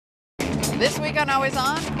This week on Always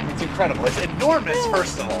On. It's incredible. It's enormous,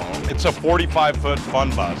 first of all. It's a 45-foot fun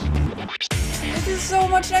bus. This is so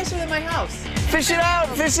much nicer than my house. Fish it out!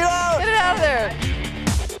 Fish it out! Get it out of there.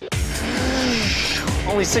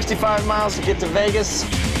 Only 65 miles to get to Vegas.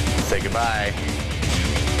 Say goodbye.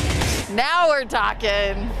 Now we're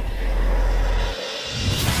talking.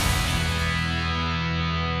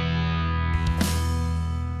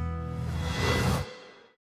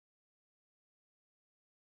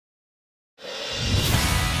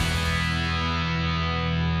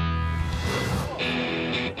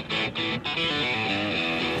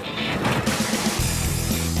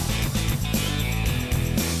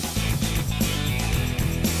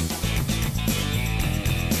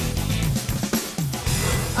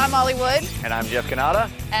 I'm Molly Wood. And I'm Jeff Cannata.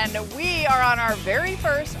 And we are on our very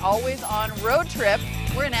first Always On road trip.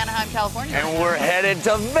 We're in Anaheim, California. And we're headed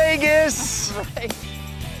to Vegas. Right.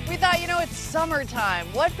 We thought, you know, it's summertime.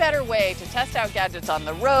 What better way to test out gadgets on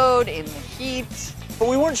the road, in the heat? But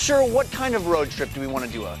we weren't sure what kind of road trip. Do we want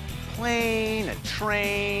to do a plane, a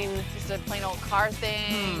train? Just a plain old car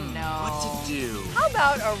thing? No. What to do? How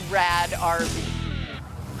about a rad RV?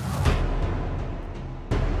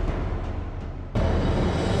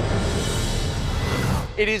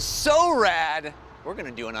 It is so rad, we're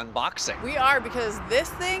gonna do an unboxing. We are, because this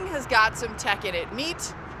thing has got some tech in it.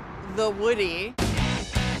 Meet the Woody.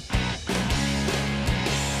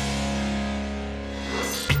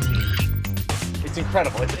 It's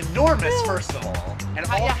incredible. It's enormous, first of all. And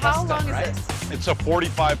all How custom, long right? is this? It's a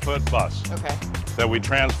 45-foot bus Okay. that we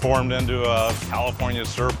transformed into a California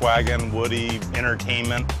surf wagon, Woody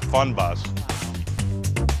entertainment fun bus.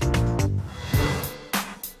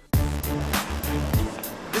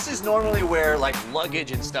 This is normally where like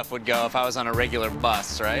luggage and stuff would go if I was on a regular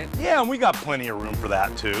bus, right? Yeah, and we got plenty of room for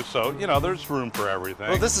that too. So, you know, there's room for everything.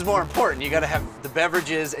 Well, this is more important. You gotta have the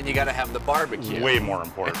beverages and you gotta have the barbecue. Way more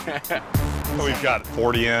important. So we've got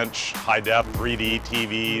 40-inch high-def 3D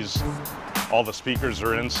TVs. All the speakers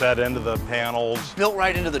are inset into the panels. Built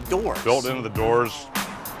right into the doors. Built into the doors.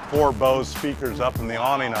 4 Bose speakers up in the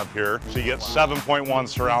awning up here. So you get 7.1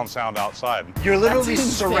 surround sound outside. You're literally That's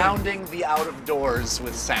insane. surrounding the out of doors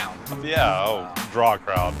with sound. Yeah, oh, draw a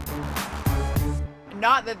crowd.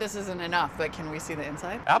 Not that this isn't enough, but can we see the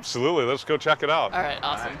inside? Absolutely, let's go check it out. All right,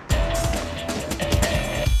 awesome.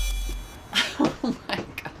 Oh my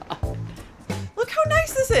God. Look how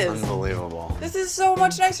nice this is. Unbelievable. This is so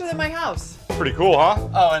much nicer than my house. Pretty cool, huh?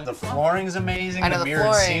 Oh, and the flooring's amazing. I know, the the mirrored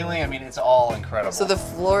flooring. ceiling. I mean, it's all incredible. So the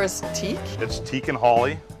floor is teak? It's teak and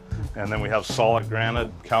holly, and then we have solid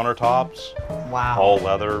granite countertops, Wow. all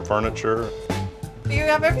leather furniture. You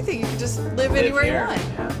have everything. You can just live anywhere you want.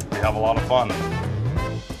 Yeah. We have a lot of fun.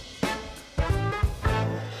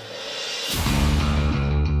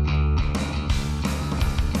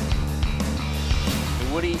 The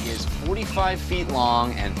Woody is 45 feet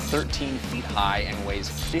long and 13 feet high and weighs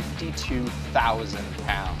 52,000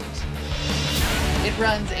 pounds. It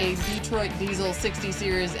runs a Detroit diesel 60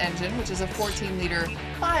 series engine, which is a 14-liter,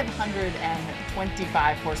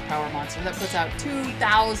 525 horsepower monster that puts out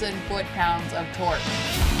 2,000 foot-pounds of torque.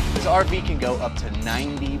 This RV can go up to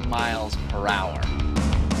 90 miles per hour.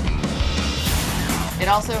 It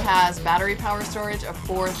also has battery power storage of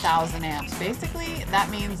 4,000 amps. Basically, that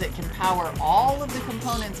means it can power all of the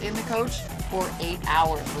components in the coach for 8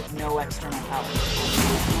 hours with no external power.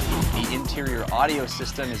 The interior audio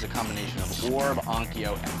system is a combination of Orb,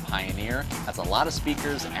 Onkyo, and Pioneer. That's a lot of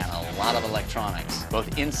speakers and a lot of electronics,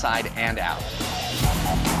 both inside and out.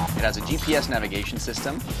 It has a GPS navigation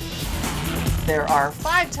system, There are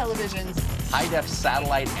 5 televisions. high-def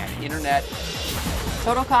satellite and internet.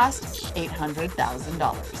 Total cost,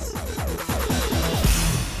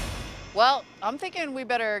 $800,000. Well, I'm thinking we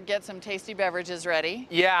better get some tasty beverages ready.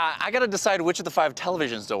 Yeah, I gotta decide which of the 5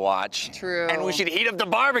 televisions to watch. True. And we should heat up the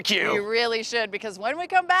barbecue. We really should, because when we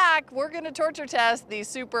come back, we're gonna torture test the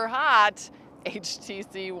super hot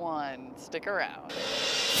HTC One. Stick around.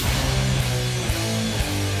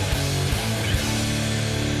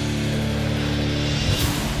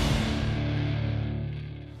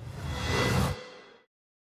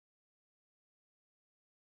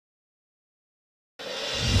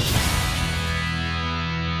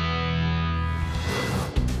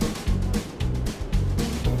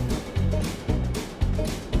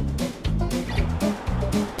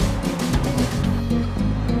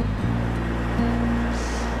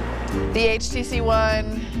 The HTC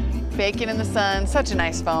One baking in the sun. Such a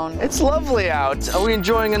nice phone. It's lovely out. Are we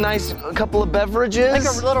enjoying a nice couple of beverages?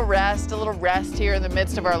 Like a little rest here in the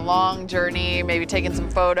midst of our long journey, maybe taking some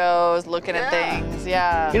photos, looking at things,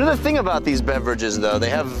 yeah. You know the thing about these beverages though, they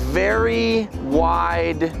have very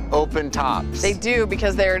wide open tops. They do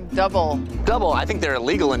because they're double. Double, I think they're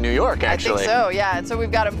illegal in New York actually. I think so, yeah. And so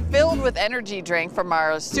we've got them filled with energy drink from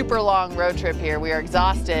our super long road trip here. We are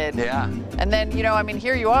exhausted. Yeah. And then, you know, I mean,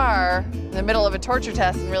 here you are in the middle of a torture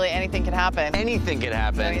test and really anything can happen. Anything can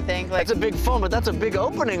happen. Don't you think? Like, that's a big phone, but that's a big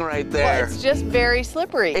opening right there. well, it's just very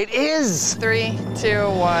slippery. It is. 3, 2,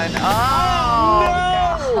 1. Oh,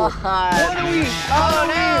 no! God. What do we?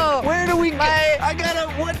 Oh, no! Where do we get? I gotta,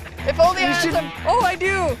 what? If only I You had should- some. Oh, I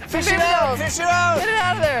do. Fish Some it out, fingernails. fish it out. Get it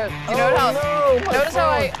out of there. You know Oh, how? no, my Notice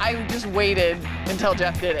how phone. I just waited until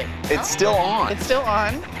Jeff did it. It's still on. It's still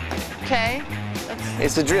on. Okay.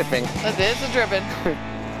 It's a dripping. That's it. It's a dripping.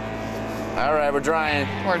 All right, we're drying.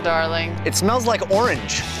 Poor darling. It smells like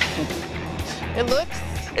orange. It looks.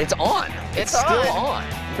 It's on. It's still on.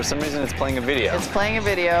 on. For some reason, it's playing a video. It's playing a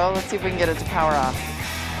video. Let's see if we can get it to power off.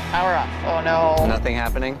 Power off. Oh no. Nothing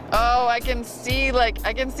happening. Oh, I can see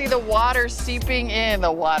the water seeping in.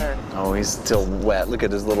 The water. Oh, he's still wet. Look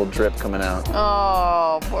at his little drip coming out.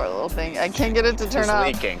 Oh, poor little thing. I can't get it to turn It's off.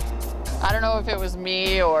 leaking. I don't know if it was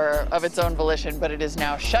me or of its own volition, but it is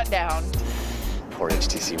now shut down. Poor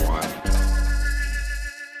HTC One.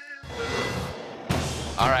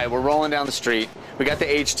 All right, we're rolling down the street. We got the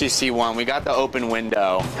HTC One, we got the open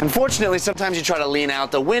window. Unfortunately, sometimes you try to lean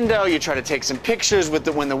out the window, you try to take some pictures with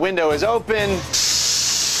when the window is open, and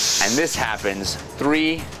this happens.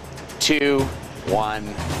 3, 2,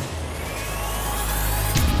 1.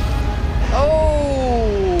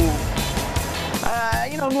 Oh!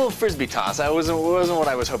 You know, a little frisbee toss. It wasn't what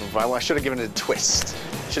I was hoping for. I should have given it a twist.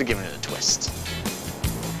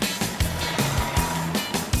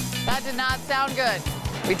 That did not sound good.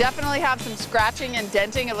 We definitely have some scratching and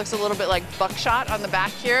denting. It looks a little bit like buckshot on the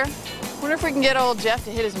back here. Wonder if we can get old Jeff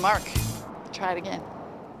to hit his mark. Try it again.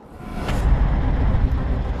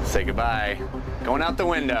 Say goodbye. Going out the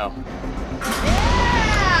window.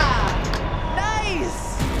 Yeah!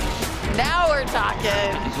 Nice! Now we're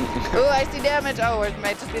talking. Ooh, I see damage. Oh, it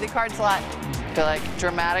might just be the card slot. I feel like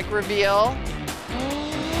dramatic reveal.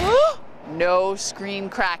 No screen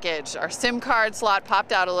crackage. Our SIM card slot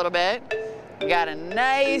popped out a little bit. We got a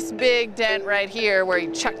nice big dent right here where he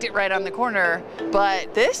chucked it right on the corner.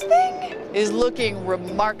 But this thing is looking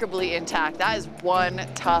remarkably intact. That is one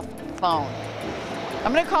tough phone.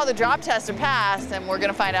 I'm gonna call the drop test a pass and we're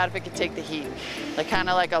gonna find out if it can take the heat. Like kind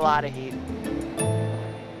of like a lot of heat.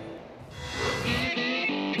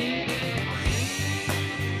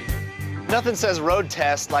 Nothing says road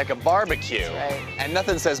test like a barbecue. That's right. And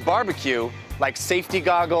nothing says barbecue like safety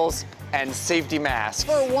goggles and safety masks.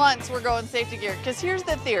 For once, we're going safety gear, because here's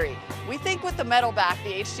the theory. We think with the metal back,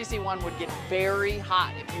 the HTC One would get very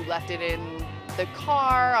hot if you left it in the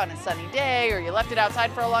car on a sunny day or you left it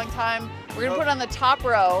outside for a long time. We're gonna put it on the top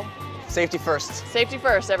row. Safety first. Safety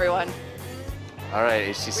first, everyone. All right,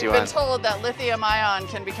 HTC We've One. been told that lithium ion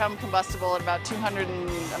can become combustible at about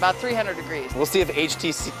 300 degrees. We'll see if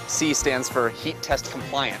HTC stands for heat test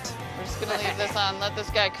compliant. We're just gonna leave this on, let this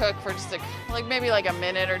guy cook for just maybe like a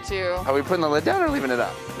minute or two. Are we putting the lid down or leaving it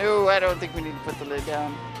up? No, I don't think we need to put the lid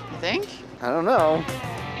down. You think? I don't know.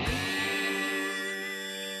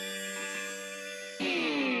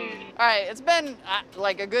 All right, it's been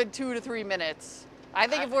like a good 2 to 3 minutes. I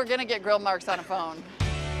think if we're gonna get grill marks on a phone.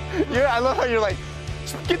 I love how you're like,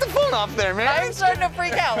 get the phone off there, man. I'm starting to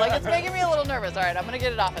freak out. Like, it's making me a little nervous. All right, I'm gonna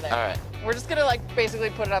get it off of there. All right. We're just gonna like basically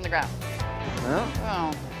put it on the ground. Well,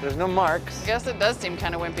 Oh, there's no marks. I guess it does seem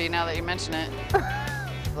kind of wimpy now that you mention it.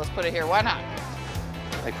 Let's put it here. Why not?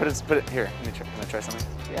 Like put it here. Let me try something.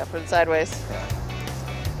 Yeah, put it sideways.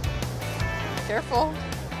 Careful.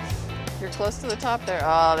 You're close to the top there.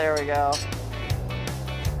 Oh, there we go.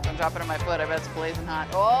 I'm dropping on my foot. I bet it's blazing hot.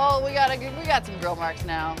 Oh, we got some grill marks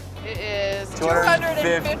now. It is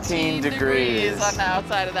 215 degrees on the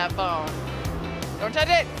outside of that phone. Don't touch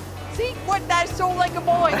it. See, what? That's so like a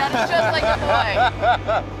boy. That is just like a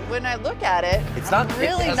boy. When I look at it, I'm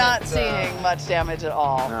really not seeing much damage at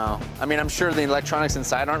all. No. I mean, I'm sure the electronics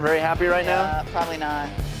inside aren't very happy right now. Probably not.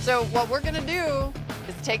 So what we're gonna do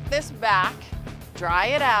is take this back, dry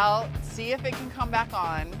it out, see if it can come back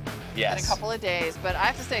on in a couple of days. But I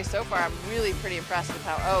have to say, so far, I'm really pretty impressed with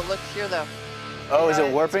how, oh, look here though. Oh, is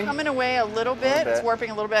it warping? It's coming away a little bit. It's warping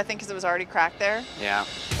a little bit, I think, because it was already cracked there. Yeah.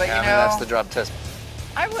 But yeah, you I mean, know, that's the drop test.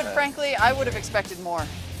 I would, frankly, I would have expected more,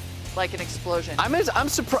 like an explosion. I'm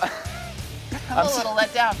surprised. I'm a little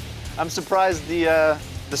let down. I'm surprised the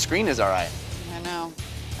screen is all right. I know.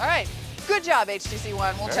 All right, good job, HTC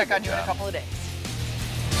One. We'll check on you in a couple of days.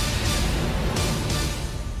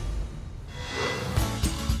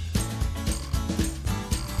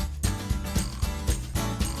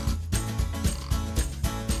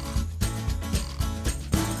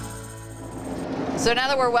 So now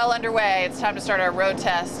that we're well underway, it's time to start our road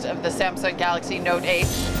test of the Samsung Galaxy Note 8.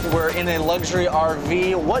 We're in a luxury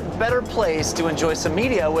RV. What better place to enjoy some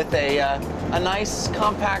media with a nice,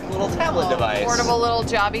 compact little tablet device? Portable little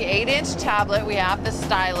jobby 8-inch tablet. We have the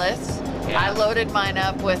stylus. Yeah. I loaded mine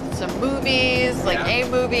up with some movies, like a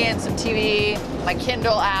movie and some TV, my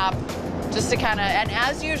Kindle app, just to kind of, and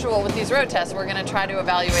as usual with these road tests, we're going to try to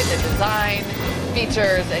evaluate the design,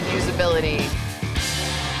 features, and usability.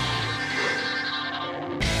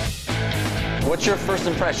 What's your first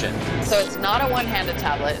impression? So it's not a one-handed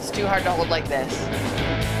tablet. It's too hard to hold like this.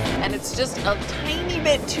 And it's just a tiny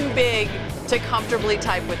bit too big to comfortably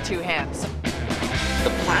type with two hands. The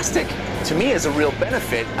plastic, to me, is a real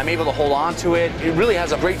benefit. I'm able to hold on to it. It really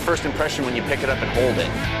has a great first impression when you pick it up and hold it.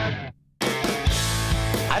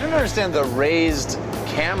 I don't understand the raised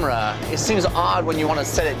camera. It seems odd when you want to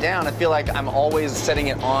set it down. I feel like I'm always setting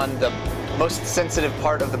it on the most sensitive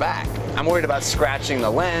part of the back. I'm worried about scratching the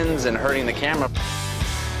lens and hurting the camera.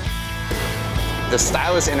 The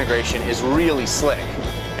stylus integration is really slick.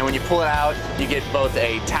 And when you pull it out, you get both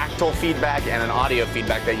a tactile feedback and an audio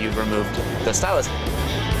feedback that you've removed the stylus.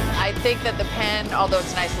 I think that the pen, although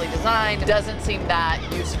it's nicely designed, doesn't seem that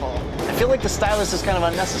useful. I feel like the stylus is kind of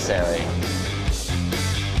unnecessary.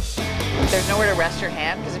 There's nowhere to rest your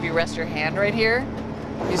hand, because if you rest your hand right here,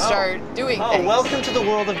 you start doing things. Welcome to the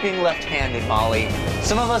world of being left-handed, Molly.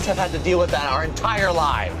 Some of us have had to deal with that our entire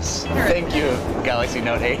lives. Thank you, Galaxy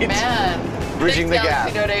Note 8. Man. Bridging the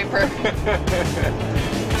gap. Galaxy Note 8 for...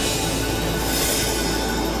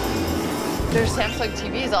 There's Samsung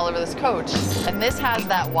TVs all over this coach, and this has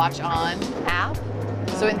that Watch On app.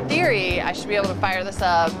 So in theory, I should be able to fire this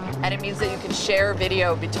up, and it means that you can share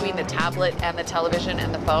video between the tablet and the television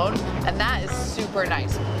and the phone, and that is super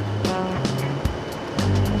nice.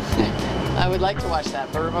 I would like to watch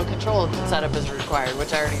that, but remote control setup is required,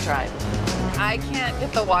 which I already tried. I can't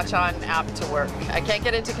get the Watch On app to work. I can't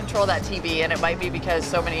get it to control that TV, and it might be because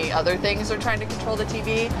so many other things are trying to control the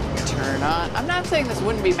TV. Turn on. I'm not saying this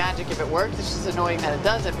wouldn't be magic if it worked, it's just annoying that it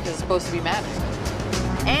doesn't because it's supposed to be magic.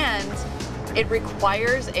 And it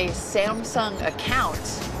requires a Samsung account.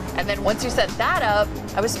 And then once you set that up,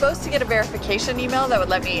 I was supposed to get a verification email that would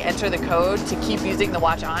let me enter the code to keep using the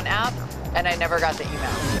Watch On app, and I never got the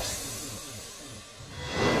email.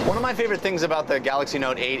 One of my favorite things about the Galaxy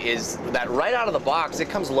Note 8 is that right out of the box, it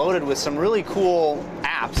comes loaded with some really cool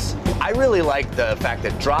apps. I really like the fact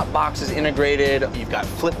that Dropbox is integrated. You've got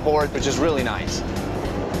Flipboard, which is really nice.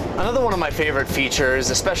 Another one of my favorite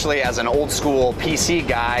features, especially as an old school PC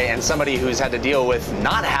guy and somebody who's had to deal with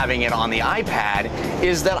not having it on the iPad,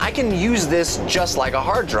 is that I can use this just like a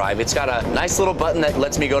hard drive. It's got a nice little button that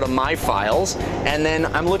lets me go to My Files, and then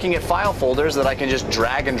I'm looking at file folders that I can just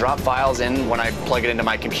drag and drop files in when I plug it into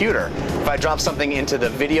my computer. If I drop something into the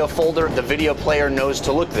video folder, the video player knows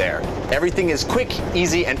to look there. Everything is quick,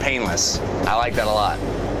 easy, and painless. I like that a lot.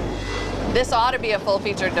 This ought to be a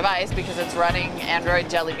full-featured device because it's running Android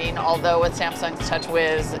Jelly Bean, although with Samsung's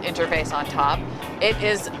TouchWiz interface on top. It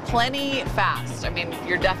is plenty fast. I mean,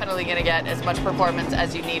 you're definitely going to get as much performance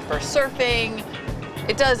as you need for surfing.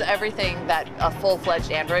 It does everything that a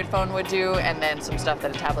full-fledged Android phone would do, and then some stuff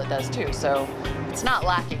that a tablet does too. So it's not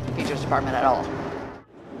lacking in the features department at all.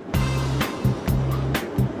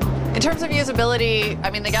 In terms of usability, I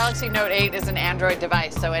mean, the Galaxy Note 8 is an Android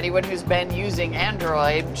device, so anyone who's been using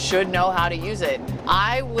Android should know how to use it.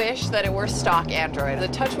 I wish that it were stock Android. The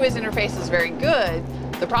TouchWiz interface is very good.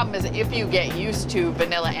 The problem is if you get used to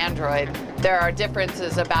vanilla Android, there are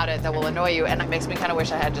differences about it that will annoy you, and it makes me kind of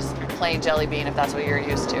wish I had just plain Jelly Bean if that's what you're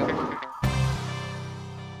used to.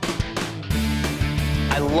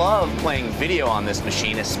 I love playing video on this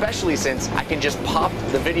machine, especially since I can just pop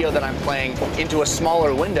the video that I'm playing into a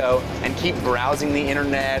smaller window and keep browsing the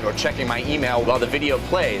internet or checking my email while the video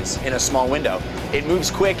plays in a small window. It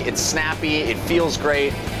moves quick, it's snappy, it feels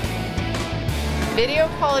great. Video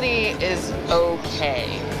quality is okay.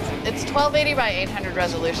 It's 1280 by 800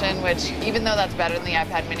 resolution, which even though that's better than the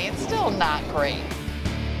iPad mini, it's still not great.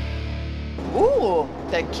 Ooh,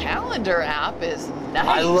 the calendar app is nice.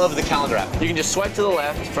 I love the calendar app. You can just swipe to the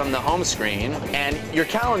left from the home screen, and your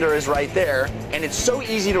calendar is right there, and it's so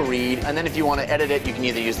easy to read, and then if you want to edit it, you can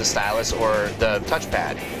either use the stylus or the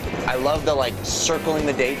touchpad. I love the, like, circling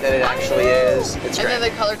the date that it actually is. It's great. And then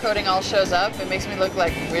the color coding all shows up. It makes me look,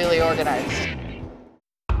 like, really organized.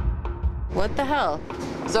 What the hell?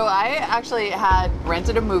 So I actually had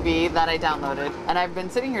rented a movie that I downloaded, and I've been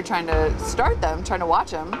sitting here trying to start them, trying to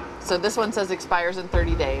watch them. So this one says expires in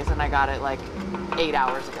 30 days, and I got it like 8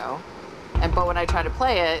 hours ago. But when I try to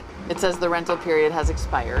play it, it says the rental period has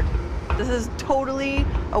expired. This is totally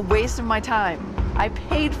a waste of my time. I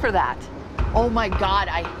paid for that. Oh my God,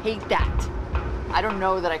 I hate that. I don't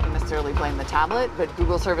know that I can necessarily blame the tablet, but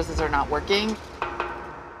Google services are not working.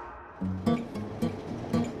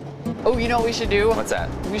 Oh, you know what we should do? What's that?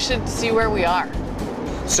 We should see where we are.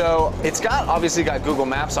 So it's obviously got Google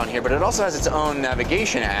Maps on here, but it also has its own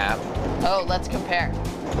navigation app. Oh, let's compare.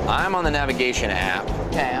 I'm on the navigation app.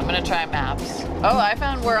 Okay, I'm gonna try maps. Oh, I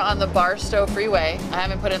found we're on the Barstow Freeway. I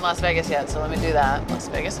haven't put in Las Vegas yet, so let me do that. Las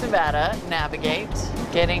Vegas, Nevada, navigate,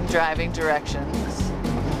 getting driving directions.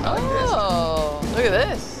 Oh, look at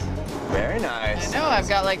this. Very nice. I know, I've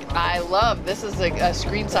got this is like a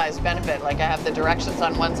screen size benefit. Like I have the directions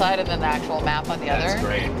on one side and then the actual map on the other. That's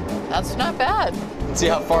great. That's not bad. Let's see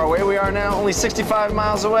how far away we are now. Only 65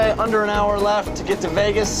 miles away, under an hour left to get to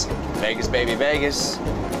Vegas. Vegas, baby, Vegas.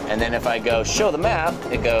 And then if I go show the map,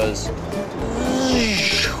 it goes,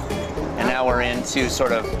 and now we're into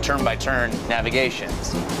sort of turn-by-turn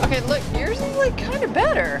navigations. Okay, look, yours is like kind of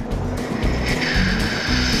better.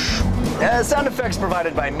 Sound effects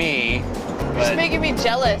provided by me. You're just making me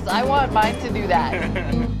jealous. I want mine to do that.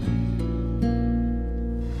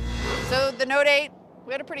 So the Note 8,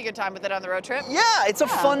 we had a pretty good time with it on the road trip. Yeah, it's a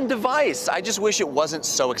fun device. I just wish it wasn't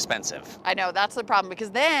so expensive. I know, that's the problem,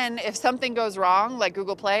 because then if something goes wrong, like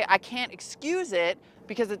Google Play, I can't excuse it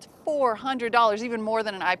because it's $400, even more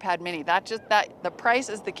than an iPad mini. The price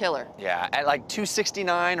is the killer. Yeah, at like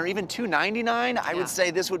 $269 or even $299, I would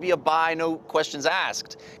say this would be a buy, no questions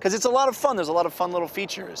asked. Because it's a lot of fun. There's a lot of fun little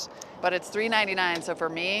features. But it's $399, so for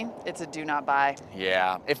me, it's a do not buy.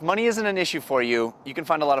 Yeah, if money isn't an issue for you, you can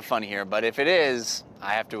find a lot of fun here. But if it is,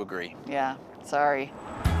 I have to agree. Yeah, sorry.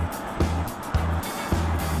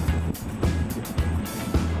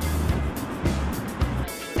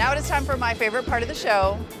 Now it is time for my favorite part of the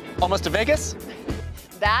show. Almost to Vegas?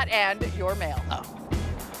 That and your mail. Oh.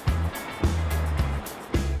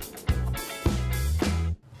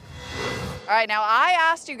 All right, now I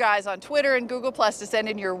asked you guys on Twitter and Google Plus to send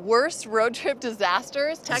in your worst road trip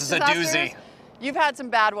disasters, tech disasters. This is a doozy. You've had some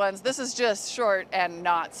bad ones. This is just short and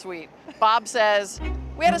not sweet. Bob says,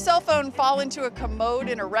 we had a cell phone fall into a commode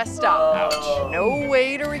in a rest stop. Ouch. No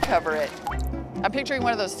way to recover it. I'm picturing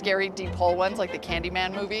one of those scary deep hole ones like the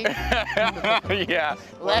Candyman movie. Yeah.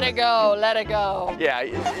 Let it go, let it go.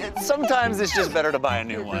 Yeah, sometimes it's just better to buy a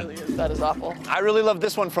new one. Really is. That is awful. I really love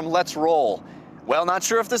this one from Let's Roll. Well, not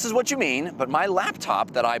sure if this is what you mean, but my laptop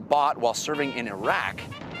that I bought while serving in Iraq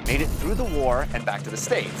made it through the war and back to the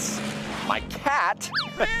States. My cat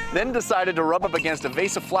then decided to rub up against a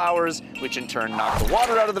vase of flowers, which in turn knocked the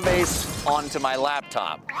water out of the vase onto my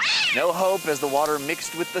laptop. No hope as the water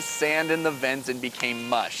mixed with the sand in the vents and became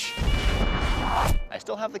mush. I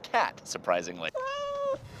still have the cat, surprisingly.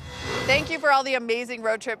 Thank you for all the amazing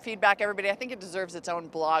road trip feedback, everybody. I think it deserves its own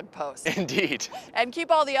blog post. Indeed. And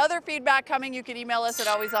keep all the other feedback coming. You can email us at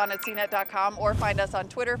alwayson@cnet.com or find us on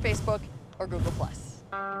Twitter, Facebook, or Google+.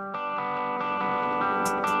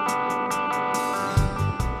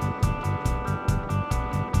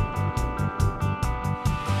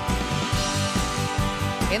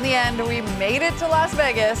 In the end, we made it to Las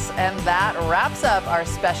Vegas, and that wraps up our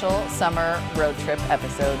special summer road trip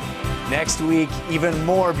episode. Next week, even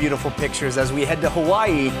more beautiful pictures as we head to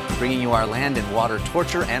Hawaii, bringing you our land and water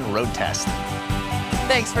torture and road test.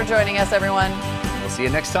 Thanks for joining us, everyone. We'll see you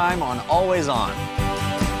next time on Always On.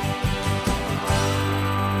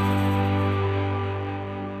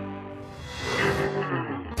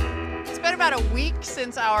 About a week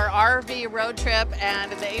since our RV road trip,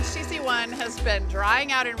 and the HTC One has been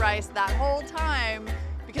drying out in rice that whole time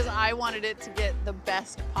because I wanted it to get the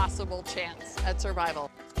best possible chance at survival.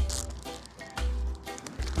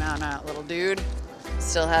 Come on, little dude.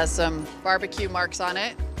 Still has some barbecue marks on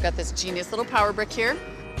it. Got this genius little power brick here.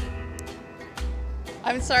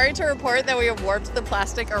 I'm sorry to report that we have warped the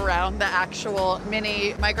plastic around the actual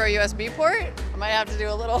mini micro USB port. I might have to do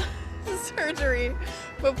a little surgery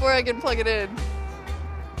before I can plug it in.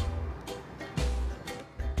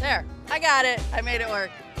 There, I got it. I made it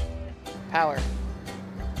work. Power.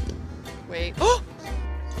 Wait. Oh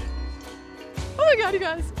my God, you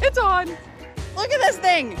guys, it's on. Look at this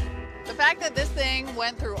thing. The fact that this thing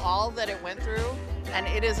went through all that it went through and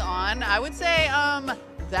it is on, I would say,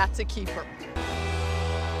 that's a keeper.